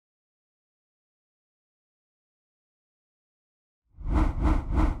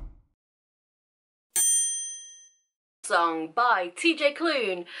Wolfsong by TJ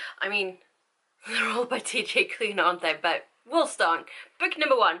Klune. I mean, they're all by TJ Klune, aren't they? But Wolfsong, book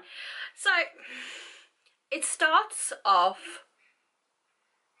number 1. So, it starts off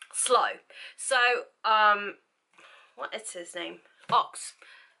slow. So, what is his name? Ox.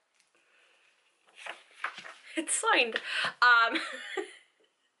 It's signed.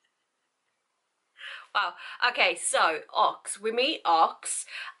 Wow. Okay, so Ox. We meet Ox,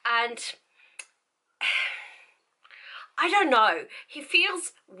 and I don't know. He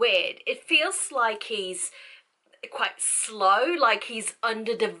feels weird. It feels like he's quite slow, like he's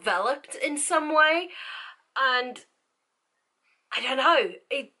underdeveloped in some way, and I don't know.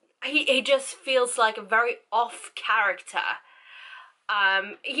 He just feels like a very off character.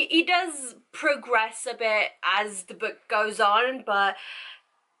 He does progress a bit as the book goes on, but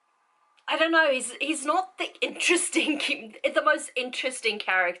I don't know, he's not the most interesting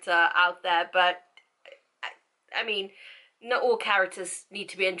character out there, but I mean, not all characters need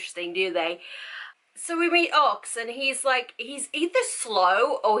to be interesting, do they? So we meet Ox, and he's either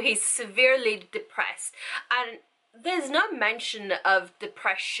slow or he's severely depressed, and there's no mention of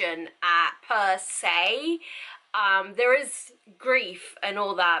depression per se. There is grief and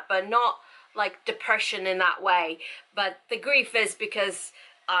all that, but not like depression in that way. But the grief is because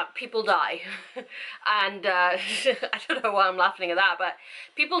people die. And I don't know why I'm laughing at that, but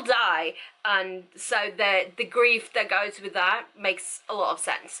people die, and so the grief that goes with that makes a lot of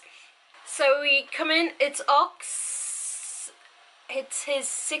sense. So we come in, it's Ox, it's his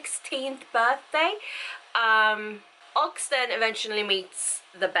 16th birthday. Ox then eventually meets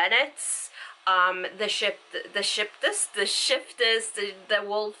the Bennets, the shifters, the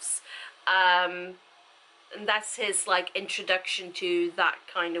wolves, and that's his like introduction to that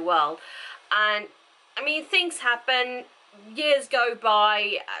kind of world. And I mean, things happen, years go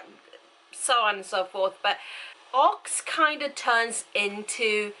by, so on and so forth, but Ox kind of turns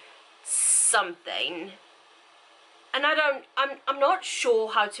into something, and I'm not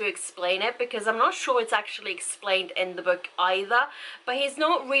sure how to explain it, because I'm not sure it's actually explained in the book either. But he's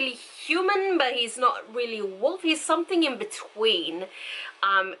not really human, but he's not really wolf. He's something in between,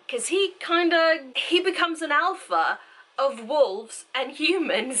 because he becomes an alpha of wolves and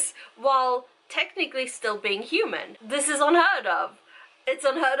humans while technically still being human. This is unheard of. It's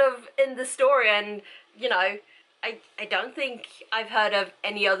unheard of in the story, and you know, I don't think I've heard of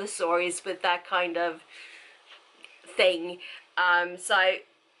any other stories with that kind of thing. So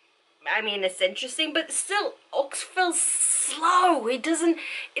I mean, it's interesting, but still, Ox feels slow. It doesn't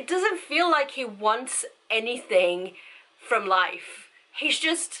feel like he wants anything from life. He's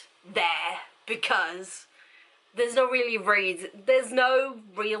just there because there's no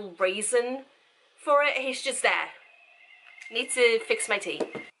real reason for it. He's just there. Need to fix my tea.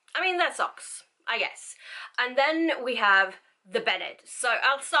 I mean, that's Ox, I guess. And then we have the Bennet. So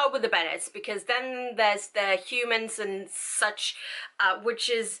I'll start with the Bennets, because then there's the humans and such, which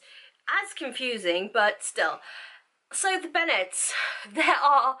is as confusing, but still. So the Bennets, there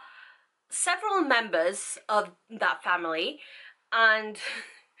are several members of that family, and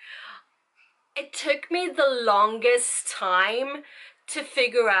it took me the longest time to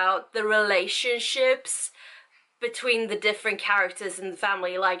figure out the relationships between the different characters in the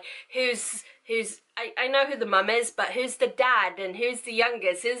family. Like, I know who the mum is, but who's the dad, and who's the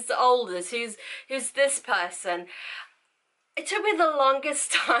youngest, who's the oldest, who's this person. It took me the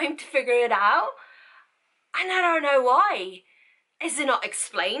longest time to figure it out, and I don't know why. Is it not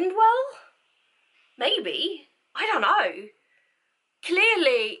explained well? Maybe. I don't know.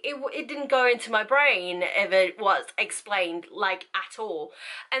 Clearly, it didn't go into my brain if it was explained, like, at all.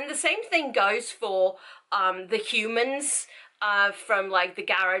 And the same thing goes for the humans from, like, the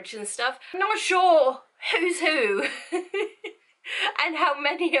garage and stuff. I'm not sure who's who and how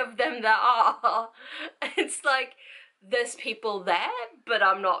many of them there are. It's like, there's people there, but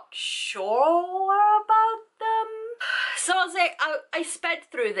I'm not sure about them. So I'll say, I sped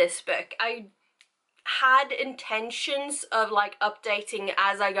through this book. I had intentions of like updating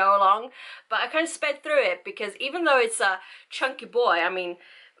as I go along, but I kind of sped through it because even though it's a chunky boy, I mean,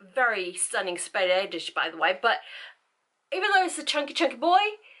 very stunning spade edition by the way, but even though it's a chunky boy,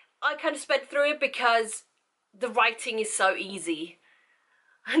 I kind of sped through it because the writing is so easy.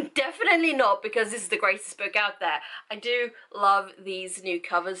 And definitely not because this is the greatest book out there. I do love these new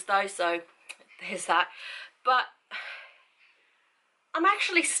covers though, so there's that. But I'm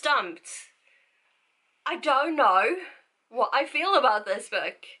actually stumped. I don't know what I feel about this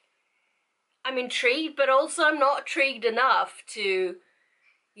book. I'm intrigued, but also I'm not intrigued enough to,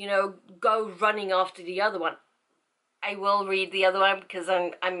 you know, go running after the other one. I will read the other one because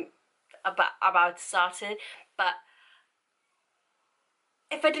I'm about to start it, but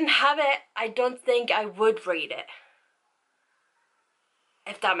if I didn't have it, I don't think I would read it.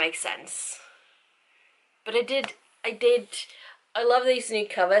 If that makes sense. But I did. I love these new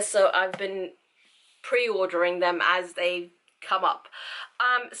covers, so I've been pre-ordering them as they come up.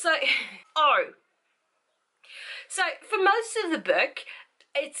 So for most of the book,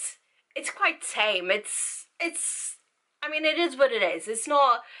 it's quite tame. It's I mean, it is what it is. It's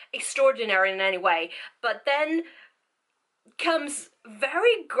not extraordinary in any way. But then comes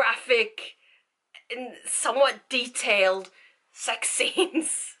very graphic and somewhat detailed sex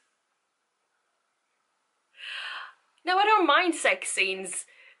scenes. Now, I don't mind sex scenes.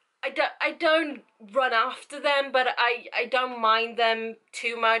 I don't run after them, but I don't mind them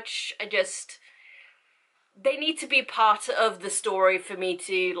too much. They need to be part of the story for me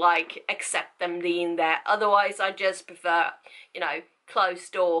to, like, accept them being there. Otherwise, I just prefer, you know,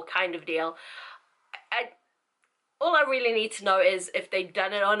 closed door kind of deal. All I really need to know is if they've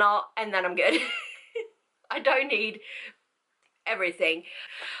done it or not, and then I'm good. I don't need everything.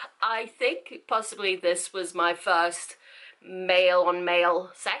 I think possibly this was my first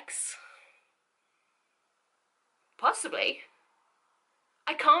male-on-male sex. Possibly.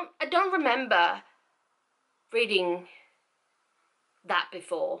 I don't remember reading that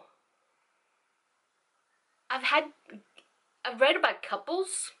before. I've read about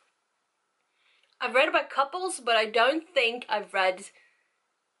couples. But I don't think I've read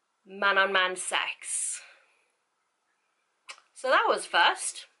man-on-man sex. So that was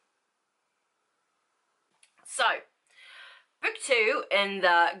first. So, book 2 in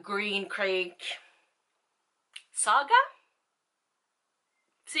the Green Creek saga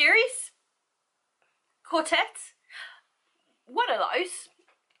series, quartet, one of those,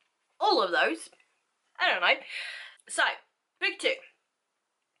 all of those, I don't know. So, book 2.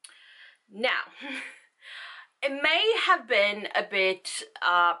 Now, it may have been a bit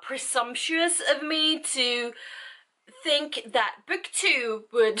presumptuous of me to think that book 2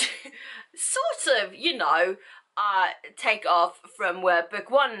 would sort of, you know, take off from where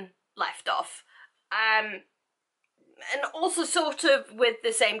book 1 left off. And also sort of with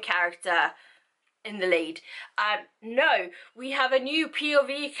the same character in the lead. No, we have a new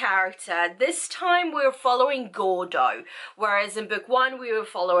POV character. This time we're following Gordo, whereas in book 1 we were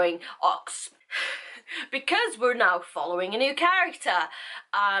following Ox. Because we're now following a new character,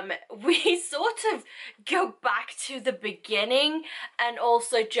 we sort of go back to the beginning and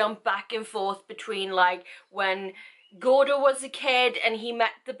also jump back and forth between, like, when Gordo was a kid and he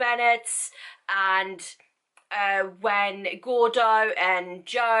met the Bennets, and when Gordo and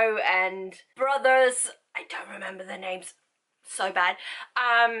Joe and brothers, I don't remember their names, so bad,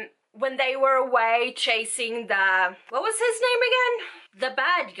 when they were away chasing the, what was his name again? The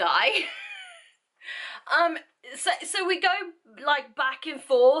bad guy. So we go, like, back and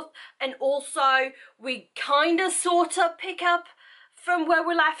forth, and also we kind of sort of pick up from where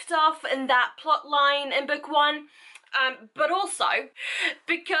we left off in that plot line in book 1. But also,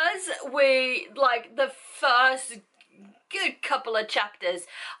 because we, like, the first good couple of chapters,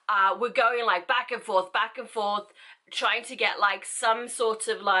 we're going, like, back and forth, trying to get, like, some sort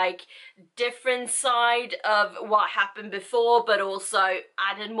of, like, different side of what happened before, but also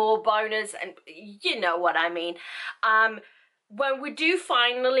added more bonus, and you know what I mean. When we do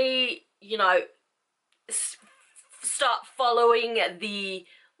finally, you know, start following the,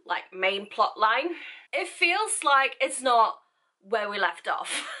 like, main plot line, it feels like it's not where we left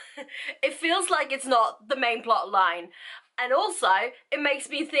off. It feels like it's not the main plot line. And also, it makes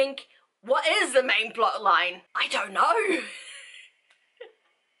me think, what is the main plot line? I don't know.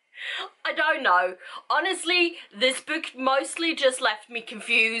 I don't know. Honestly, this book mostly just left me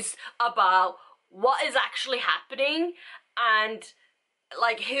confused about what is actually happening and,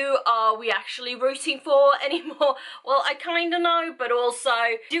 like, who are we actually rooting for anymore? Well, I kind of know, but also,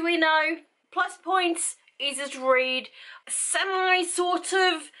 do we know? Plus points, easy to read, semi sort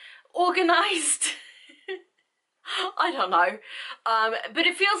of organized. I don't know. But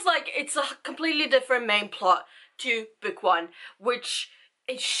it feels like it's a completely different main plot to book 1, which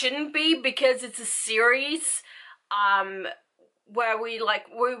it shouldn't be because it's a series where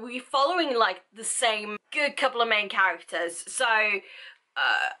we're following, like, the same good couple of main characters. So, I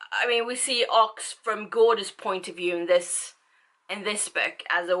mean, we see Ox from Gordo's point of view in this book,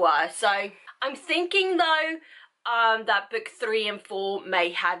 as it were. So I'm thinking though that book 3 and 4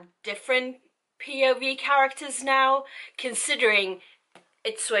 may have different POV characters now, considering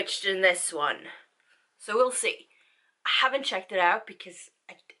it switched in this one. So we'll see. I haven't checked it out because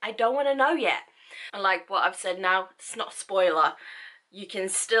I don't want to know yet. And like what I've said now, it's not a spoiler. You can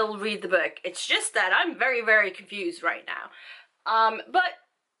still read the book. It's just that I'm very, very confused right now. But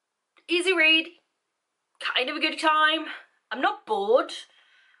easy read, kind of a good time. I'm not bored.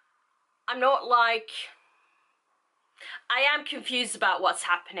 I'm not like... I am confused about what's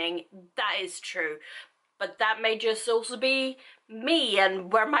happening, that is true. But that may just also be me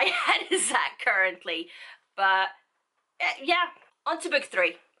and where my head is at currently. But yeah, on to book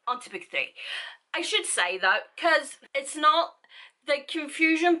 3. I should say though, because it's not the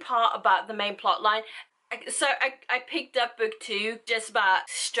confusion part about the main plot line. So I picked up book 2 just about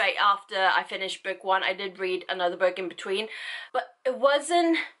straight after I finished book 1. I did read another book in between, but it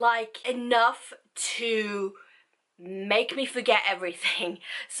wasn't like enough to make me forget everything.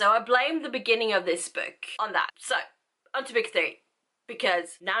 So I blame the beginning of this book on that. So on to book 3,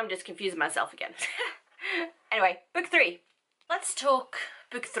 because now I'm just confusing myself again. Anyway, book 3. Let's talk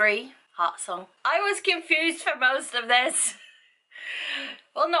book 3, Heartsong. I was confused for most of this.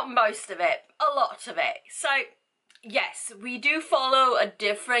 Well, not most of it, a lot of it. So, yes, we do follow a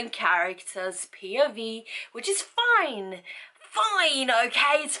different character's POV, which is fine. Fine,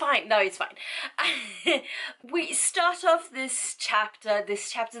 okay, it's fine. No, it's fine. We start off this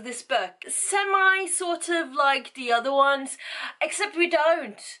book, semi sort of like the other ones, except we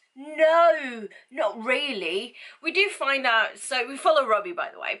don't. No, not really. We do find out, so we follow Robbie, by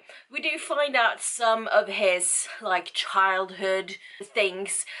the way. We do find out some of his, like, childhood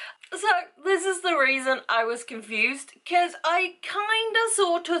things. So this is the reason I was confused, because I kind of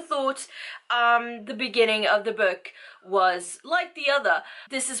sort of thought the beginning of the book was like the other.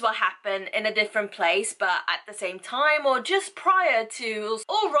 This is what happened in a different place, but at the same time, or just prior to,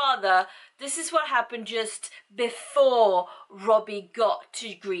 or rather, this is what happened just before Robbie got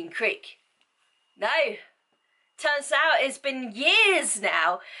to Green Creek. No, turns out it's been years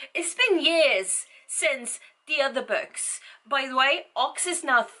now. It's been years since the other books. By the way, Ox is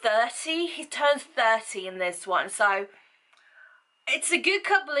now 30. He turns 30 in this one, so it's a good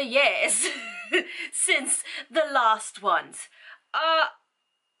couple of years since the last ones.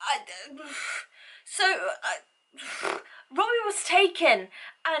 Robbie was taken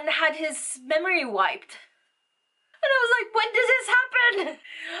and had his memory wiped. And I was like, when did this happen?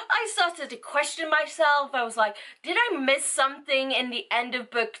 I started to question myself. I was like, did I miss something in the end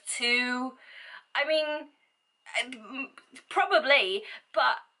of book 2? I mean, probably,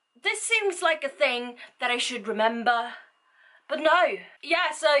 but this seems like a thing that I should remember. But no.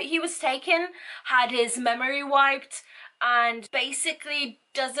 Yeah, so he was taken, had his memory wiped, and basically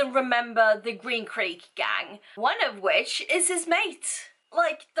doesn't remember the Green Creek gang. One of which is his mate.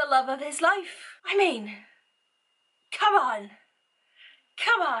 Like, the love of his life. I mean, come on.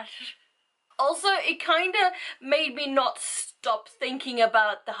 Come on. Also, it kind of made me not stop thinking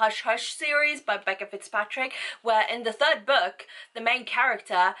about the Hush Hush series by Becca Fitzpatrick, where in the 3rd book, the main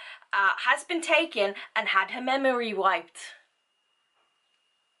character has been taken and had her memory wiped.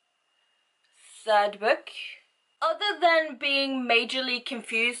 3rd book. Other than being majorly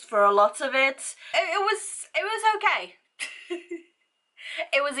confused for a lot of it, it was okay.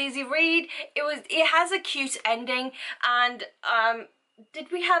 It was easy read. It has a cute ending, and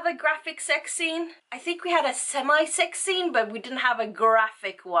did we have a graphic sex scene? I think we had a semi-sex scene, but we didn't have a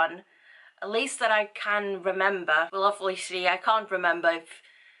graphic one. At least that I can remember. Well, obviously I can't remember if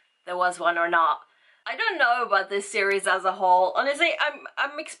there was one or not. I don't know about this series as a whole. Honestly,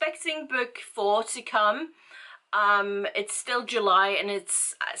 I'm expecting book 4 to come. It's still July and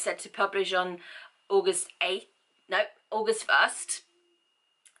it's set to publish on August 8th. No, August 1st.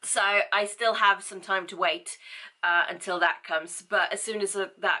 So I still have some time to wait until that comes. But as soon as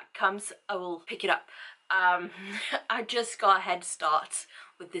that comes, I will pick it up. I just got a head start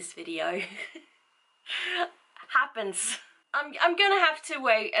with this video. Happens. I'm gonna have to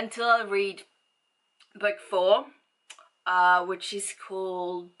wait until I read book 4, which is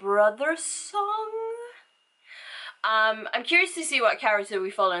called Brothersong. I'm curious to see what character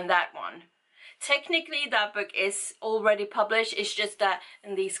we follow in that one. Technically, that book is already published. It's just that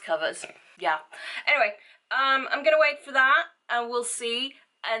in these covers. Yeah. Anyway, I'm gonna wait for that, and we'll see.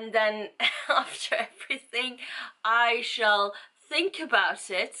 And then after everything, I shall think about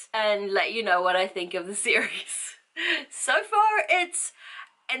it and let you know what I think of the series. So far, it's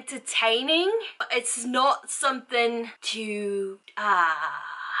entertaining. It's not something to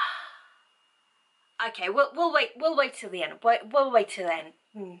okay, we'll wait till the end. We'll wait till the end.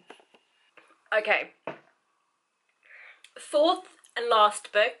 Okay. 4th and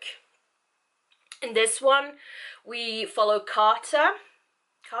last book. In this one, we follow Carter.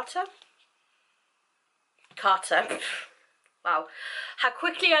 Wow, how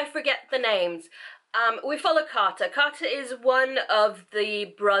quickly I forget the names. We follow Carter. Carter is one of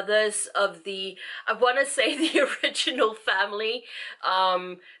the brothers of the, I want to say the original family,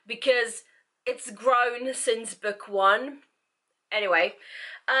 because it's grown since book 1. Anyway,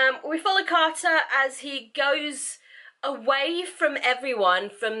 we follow Carter as he goes away from everyone,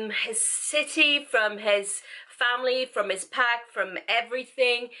 from his city, from his family, from his pack, from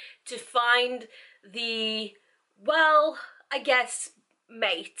everything, to find the, well, I guess,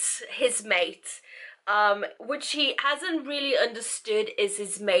 his mate, which he hasn't really understood is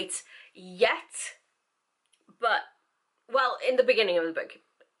his mate yet, but, well, in the beginning of the book.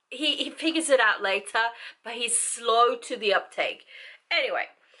 He figures it out later, but he's slow to the uptake. Anyway,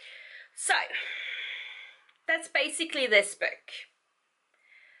 so that's basically this book.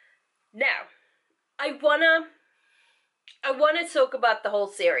 Now, I wanna talk about the whole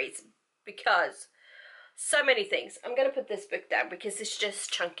series because so many things. I'm gonna put this book down because it's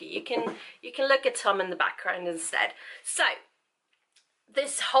just chunky. You can look at Tom in the background instead. So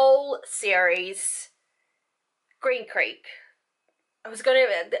this whole series, Green Creek. I was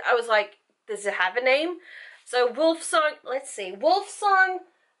like, does it have a name? So Wolfsong, let's see, Wolfsong,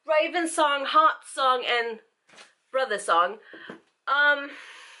 Ravensong, Heartsong, and Brothersong.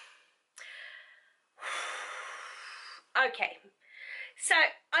 Okay, so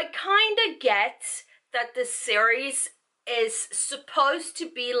I kind of get that this series is supposed to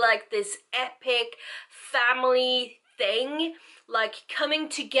be like this epic family thing, like coming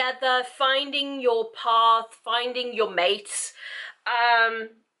together, finding your path, finding your mates,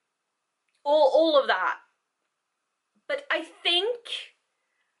 all of that. But I think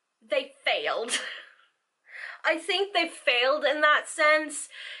they failed. I think they failed in that sense,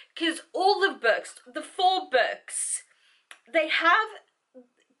 because all the books, the 4 books, they have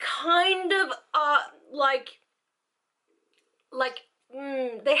kind of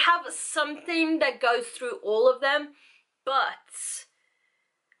they have something that goes through all of them, but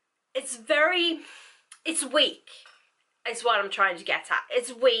it's weak, is what I'm trying to get at.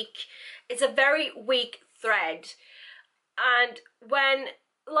 It's weak. It's a very weak thread. And when,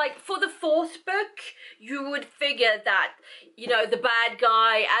 like, for the 4th book, you would figure that, you know, the bad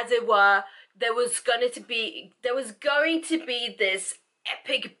guy, as it were, there was going to be this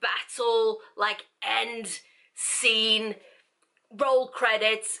epic battle, like, end scene, roll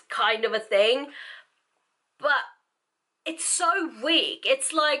credits kind of a thing. But it's so weak.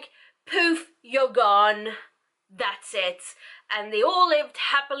 It's like, poof, you're gone. That's it. And they all lived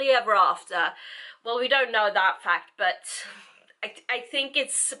happily ever after. Well, we don't know that fact, but I think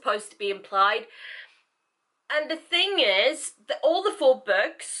it's supposed to be implied. And the thing is, that all the 4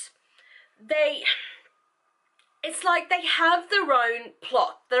 books, it's like they have their own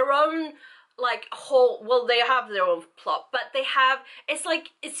plot, their own, like, whole, well, they have their own plot, but it's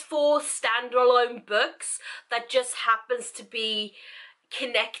like, it's 4 standalone books that just happens to be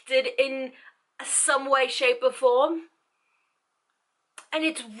connected in some way, shape, or form. And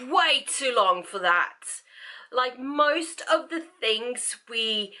it's way too long for that. Like, most of the things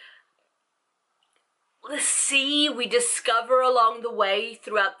we discover along the way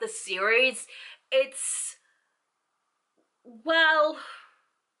throughout the series, it's, well,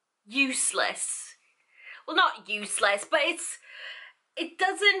 useless. Well, not useless, but it's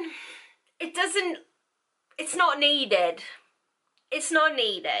not needed. It's not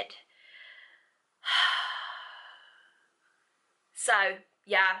needed. So,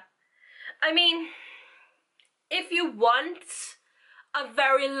 yeah. I mean, if you want a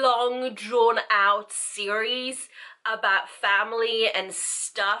very long, drawn-out series about family and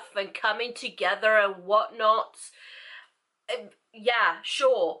stuff and coming together and whatnot, yeah,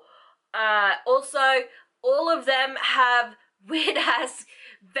 sure. Also, all of them have weird-ass,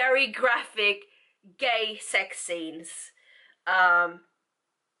 very graphic gay sex scenes.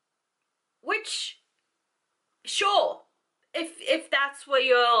 Which, sure, if that's what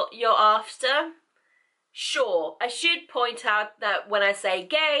you're after, sure. I should point out that when I say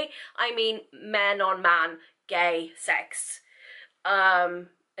gay, I mean man on man gay sex, and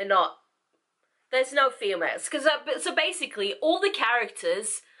not, there's no females, because so basically all the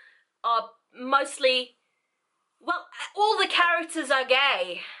characters are mostly, well, all the characters are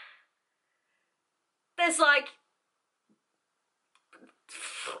gay. There's like,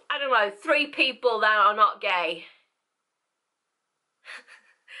 I don't know, 3 people that are not gay.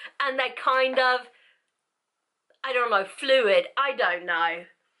 And they're kind of, I don't know, fluid. I don't know.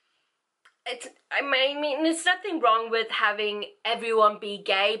 I mean, there's nothing wrong with having everyone be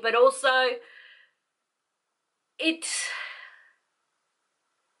gay, but also, I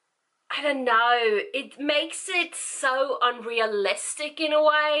don't know, it makes it so unrealistic in a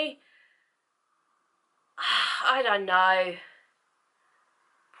way. I don't know.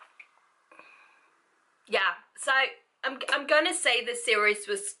 Yeah, so I'm gonna say the series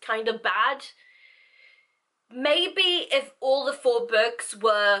was kind of bad. Maybe if all the 4 books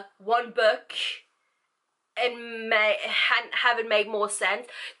were one book, and haven't made more sense.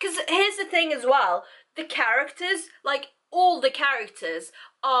 Because here's the thing as well, the characters, like all the characters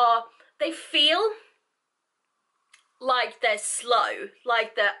they feel like they're slow,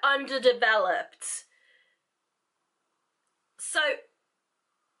 like they're underdeveloped. So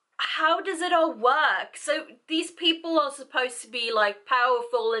how does it all work? So these people are supposed to be like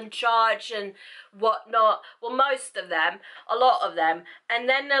powerful, in charge and whatnot. Well, most of them, a lot of them, and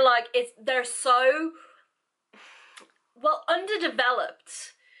then they're like, they're so well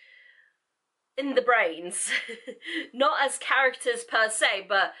underdeveloped in the brains. Not as characters per se,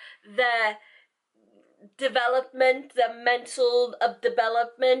 but their development, their mental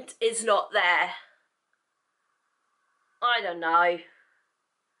development is not there. I don't know.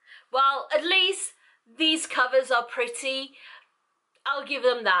 Well, at least these covers are pretty. I'll give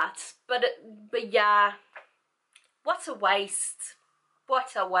them that. But yeah, what a waste.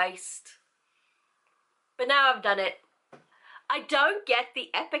 What a waste. But now I've done it. I don't get the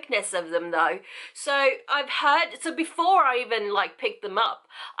epicness of them though. So I've heard, so before I even like picked them up,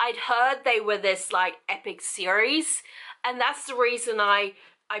 I'd heard they were this like epic series, and that's the reason I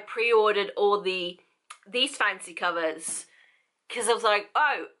pre-ordered all these fancy covers. Because I was like,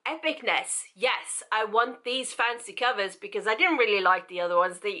 oh, epicness, yes, I want these fancy covers, because I didn't really like the other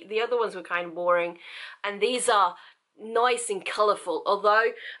ones. The other ones were kind of boring, and these are nice and colourful.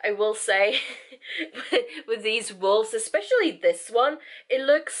 Although I will say with these wolves, especially this one, it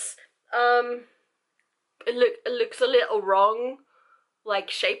looks it looks a little wrong, like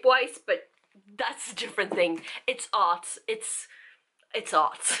shape wise, but that's a different thing. It's art. It's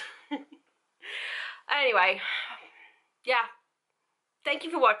art. Anyway, yeah, thank you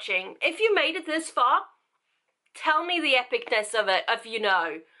for watching. If you made it this far, tell me the epicness of it, if you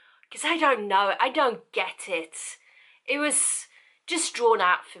know, because I don't know, I don't get it. It was just drawn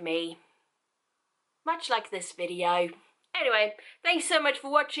out for me, much like this video. Anyway, thanks so much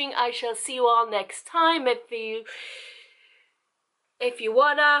for watching. I shall see you all next time. If you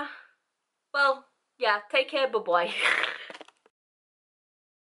wanna, well, yeah, take care, bye-bye.